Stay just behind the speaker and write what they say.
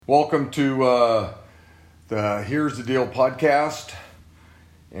Welcome to the Here's the Deal podcast,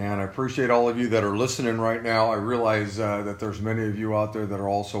 and I appreciate all of you that are listening right now. I realize that there's many of you out there that are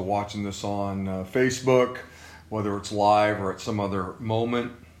also watching this on Facebook, whether it's live or at some other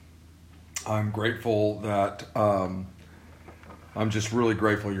moment. I'm grateful that I'm just really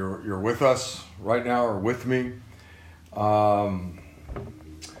grateful you're with us right now or with me.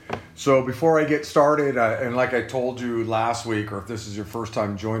 So before I get started, and like I told you last week, or if this is your first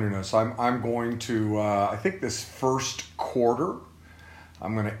time joining us, I'm going to, I think this first quarter,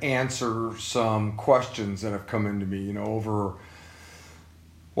 I'm going to answer some questions that have come into me,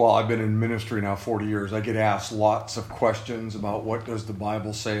 I've been in ministry now 40 years. I get asked lots of questions about what does the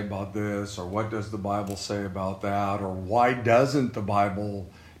Bible say about this, or what does the Bible say about that, or why doesn't the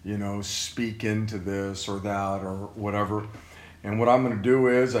Bible, speak into this or that or whatever. And what I'm going to do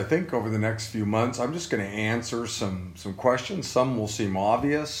is, I think over the next few months, I'm just going to answer some questions. Some will seem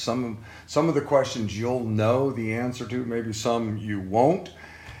obvious. Some of the questions you'll know the answer to. Maybe some you won't.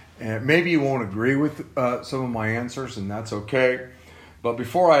 And maybe you won't agree with some of my answers, and that's okay. But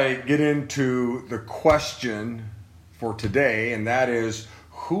before I get into the question for today, and that is,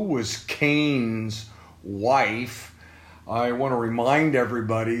 who was Cain's wife? I want to remind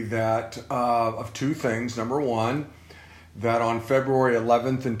everybody that of two things. Number one, that on February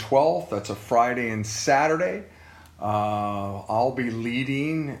 11th and 12th, that's a Friday and Saturday, I'll be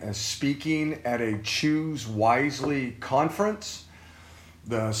leading, speaking at a Choose Wisely conference.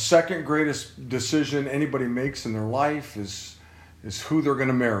 The second greatest decision anybody makes in their life is who they're going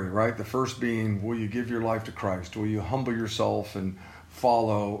to marry, right? The first being, will you give your life to Christ? Will you humble yourself and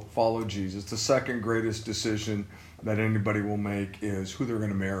follow Jesus? The second greatest decision that anybody will make is who they're going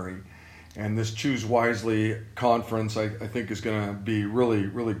to marry. And this Choose Wisely conference, I think, is going to be really,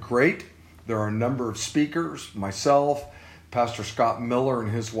 really great. There are a number of speakers, myself, Pastor Scott Miller and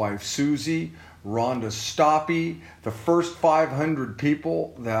his wife Susie, Rhonda Stoppe. The first 500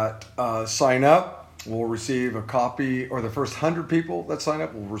 people that sign up will receive a copy, or the first 100 people that sign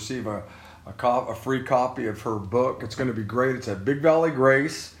up will receive a free copy of her book. It's going to be great. It's at Big Valley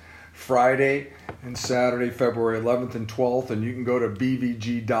Grace, Friday and Saturday, February 11th and 12th, and you can go to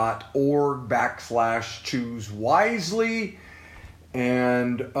bvg.org/choose wisely,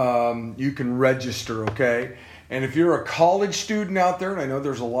 and you can register, okay? And if you're a college student out there, and I know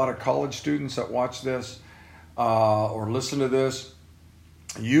there's a lot of college students that watch this or listen to this,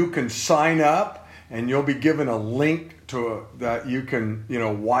 you can sign up, and you'll be given a link to that you can,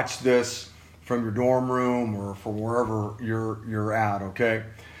 watch this from your dorm room or from wherever you're at, okay?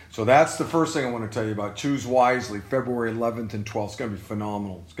 So that's the first thing I want to tell you about. Choose Wisely, February 11th and 12th. It's going to be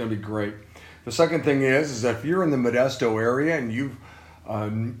phenomenal. It's going to be great. The second thing is that if you're in the Modesto area and you've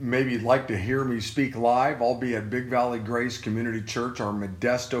maybe like to hear me speak live, I'll be at Big Valley Grace Community Church, our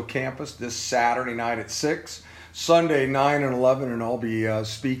Modesto campus, this Saturday night at 6, Sunday 9 and 11, and I'll be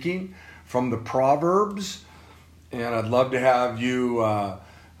speaking from the Proverbs. And I'd love to have you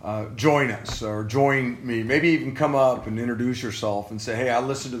join us or join me. Maybe even come up and introduce yourself and say, hey, I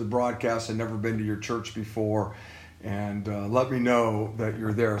listened to the broadcast. I've never been to your church before. And let me know that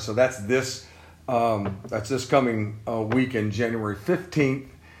you're there. So that's this coming weekend, January 15th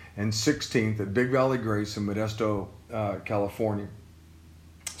and 16th at Big Valley Grace in Modesto, California.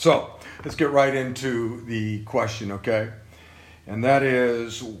 So let's get right into the question, okay? And that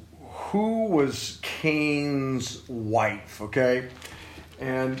is, who was Cain's wife, okay?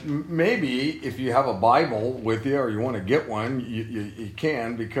 And maybe if you have a Bible with you or you want to get one, you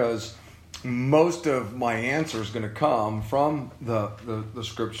can, because most of my answer is going to come from the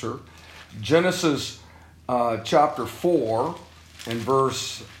scripture. Genesis chapter 4 and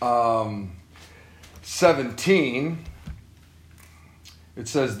verse 17, it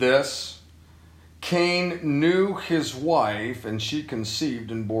says this: Cain knew his wife, and she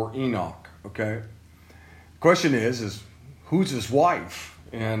conceived and bore Enoch. Okay? The question is who's his wife?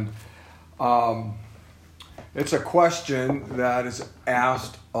 And it's a question that is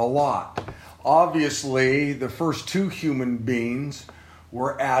asked a lot. Obviously, the first two human beings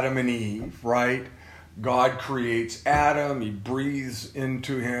were Adam and Eve, right? God creates Adam. He breathes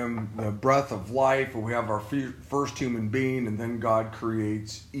into him the breath of life. And we have our first human being, and then God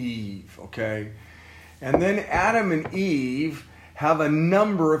creates Eve, okay? And then Adam and Eve have a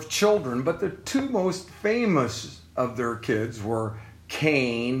number of children, but the two most famous of their kids were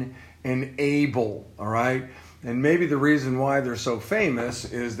Cain and Abel, all right? And maybe the reason why they're so famous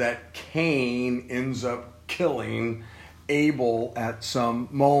is that Cain ends up killing Abel at some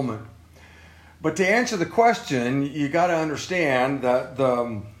moment. But to answer the question, you got to understand that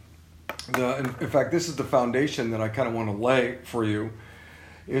in fact, this is the foundation that I kind of want to lay for you.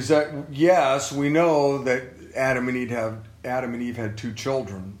 is that, yes, we know that Adam and Eve had two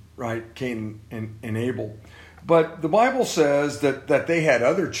children, right? Cain and Abel. But the Bible says that they had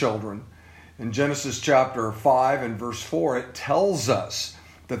other children. In Genesis chapter 5 and verse 4, it tells us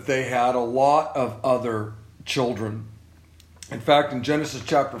that they had a lot of other children. In fact, in Genesis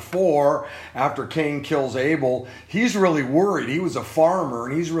chapter 4, after Cain kills Abel, he's really worried. He was a farmer,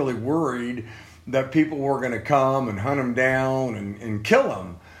 and he's really worried that people were going to come and hunt him down and kill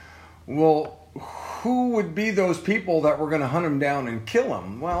him. Well, who would be those people that were going to hunt him down and kill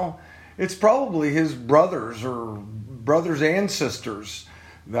him? Well, it's probably his brothers and sisters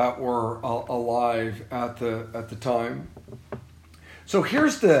that were alive at the time. So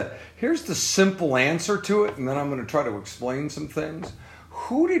here's the simple answer to it, and then I'm going to try to explain some things.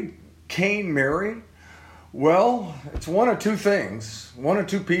 Who did Cain marry? Well, it's one of two things, one of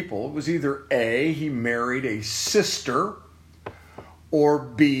two people. It was either A, he married a sister, or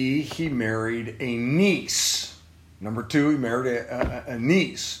B, he married a niece. Number two, he married a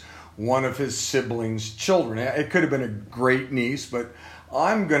niece, one of his siblings' children. It could have been a great niece, but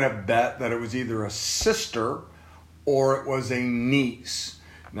I'm going to bet that it was either a sister or it was a niece.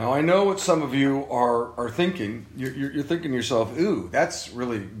 Now, I know what some of you are thinking. You're thinking to yourself, ooh, that's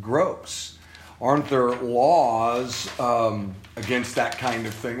really gross. Aren't there laws against that kind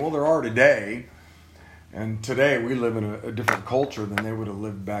of thing? Well, there are today. And today we live in a different culture than they would have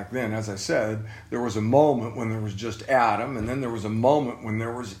lived back then. As I said, there was a moment when there was just Adam, and then there was a moment when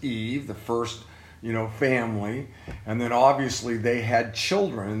there was Eve, the first, family. And then obviously they had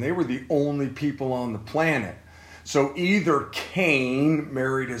children, and they were the only people on the planet. So either Cain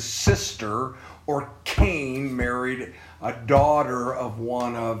married his sister, or Cain married a daughter of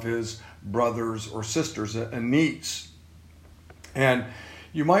one of his brothers or sisters, a niece. And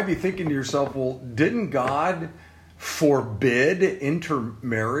you might be thinking to yourself, well, didn't God forbid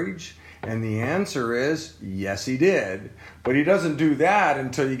intermarriage? And the answer is, yes, he did. But he doesn't do that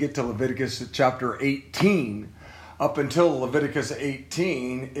until you get to Leviticus chapter 18. Up until Leviticus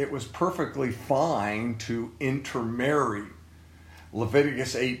 18, it was perfectly fine to intermarry.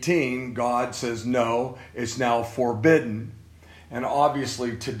 Leviticus 18, God says, no, it's now forbidden. And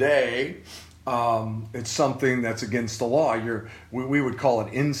obviously today, it's something that's against the law. We would call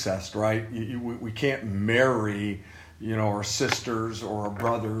it incest, right? We can't marry, our sisters or our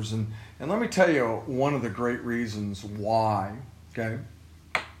brothers. And let me tell you one of the great reasons why, okay?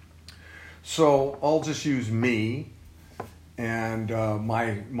 So I'll just use me and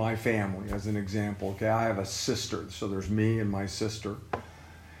my family as an example, okay? I have a sister, so there's me and my sister.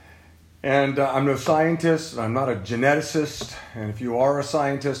 And I'm no scientist, I'm not a geneticist, and if you are a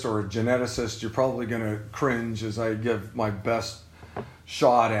scientist or a geneticist, you're probably going to cringe as I give my best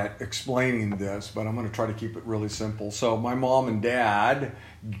shot at explaining this, but I'm going to try to keep it really simple. So my mom and dad,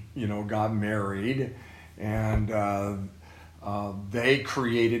 got married, and they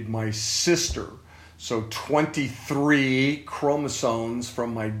created my sister. So 23 chromosomes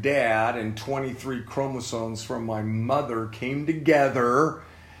from my dad and 23 chromosomes from my mother came together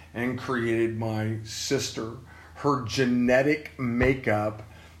and created my sister. Her genetic makeup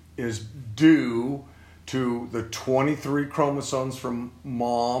is due to the 23 chromosomes from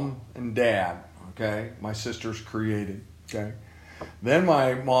mom and dad, okay? My sister's created, okay? Then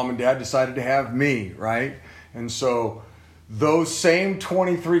my mom and dad decided to have me, right? And so those same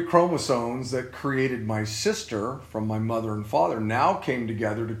 23 chromosomes that created my sister from my mother and father now came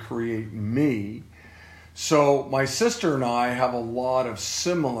together to create me. So my sister and I have a lot of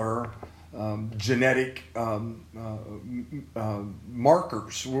similar genetic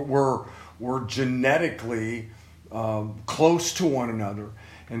markers. We're genetically close to one another.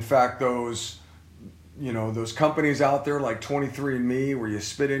 In fact, those companies out there like 23andMe, where you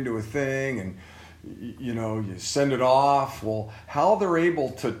spit into a thing and you send it off. Well, how they're able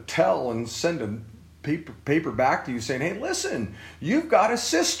to tell and send a paper back to you saying, hey, listen, you've got a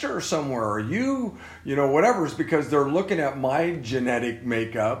sister somewhere, or whatever, is because they're looking at my genetic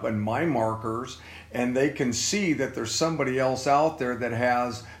makeup and my markers, and they can see that there's somebody else out there that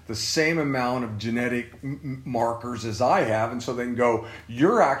has the same amount of genetic markers as I have, and so they can go,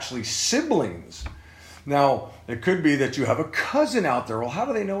 you're actually siblings. Now, it could be that you have a cousin out there. Well, how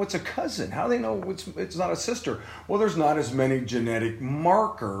do they know it's a cousin? How do they know it's not a sister? Well, there's not as many genetic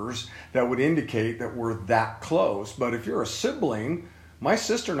markers that would indicate that we're that close. But if you're a sibling, my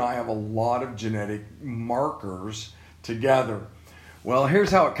sister and I have a lot of genetic markers together. Well,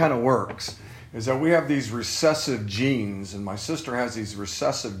 here's how it kind of works, is that we have these recessive genes, and my sister has these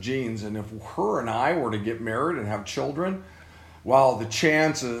recessive genes, and if her and I were to get married and have children, while the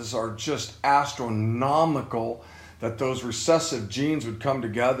chances are just astronomical that those recessive genes would come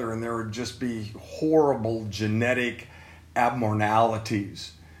together and there would just be horrible genetic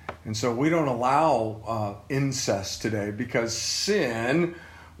abnormalities. And so we don't allow incest today because sin,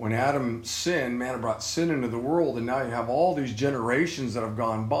 when Adam sinned, man, it brought sin into the world, and now you have all these generations that have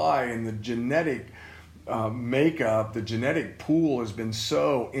gone by, and the genetic makeup, the genetic pool has been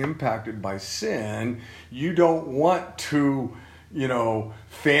so impacted by sin. You don't want to,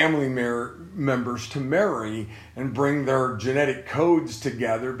 family members to marry and bring their genetic codes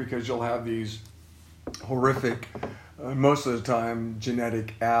together, because you'll have these horrific, most of the time,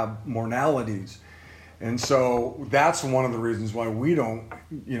 genetic abnormalities. And so that's one of the reasons why we don't,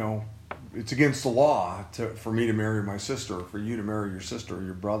 it's against the law for me to marry my sister, or for you to marry your sister or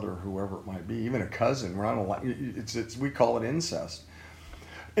your brother, whoever it might be, even a cousin. We're not allowed, we call it incest.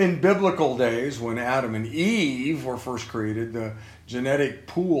 In biblical days, when Adam and Eve were first created, the genetic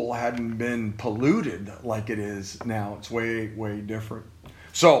pool hadn't been polluted like it is now. It's way, way different.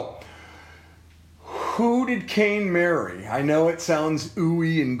 So, who did Cain marry? I know it sounds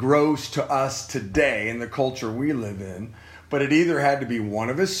ooey and gross to us today in the culture we live in, but it either had to be one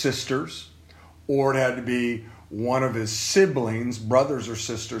of his sisters, or it had to be one of his siblings, brothers or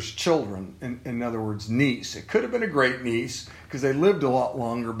sisters' children. In other words, niece. It could have been a great niece, because they lived a lot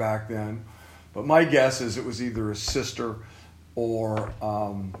longer back then. But my guess is it was either a sister or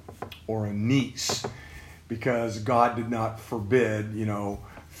a niece, because God did not forbid,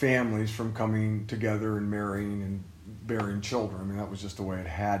 families from coming together and marrying and bearing children. I mean, that was just the way it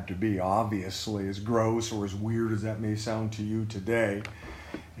had to be, obviously, as gross or as weird as that may sound to you today.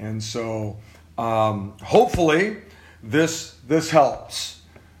 And so, hopefully, this helps.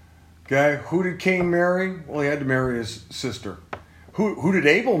 Okay, who did Cain marry? Well, he had to marry his sister. Who did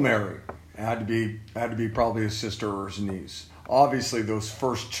Abel marry? It had to be probably his sister or his niece. Obviously, those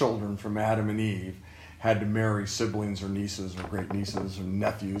first children from Adam and Eve had to marry siblings or nieces or great nieces or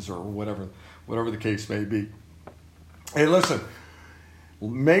nephews or whatever the case may be. Hey, listen,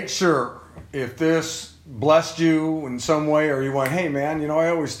 make sure if this blessed you in some way, or you went, hey man, I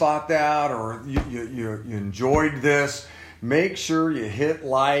always thought that, or you enjoyed this, make sure you hit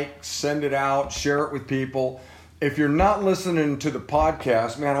like, send it out, share it with people. If you're not listening to the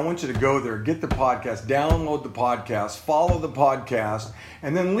podcast, man, I want you to go there, get the podcast, download the podcast, follow the podcast,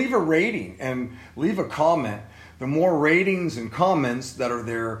 and then leave a rating and leave a comment. The more ratings and comments that are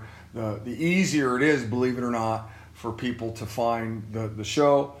there, the easier it is, believe it or not, for people to find the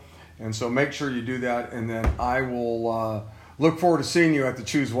show. And so make sure you do that, and then I will look forward to seeing you at the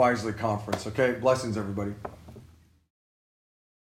Choose Wisely conference. Okay, blessings, everybody.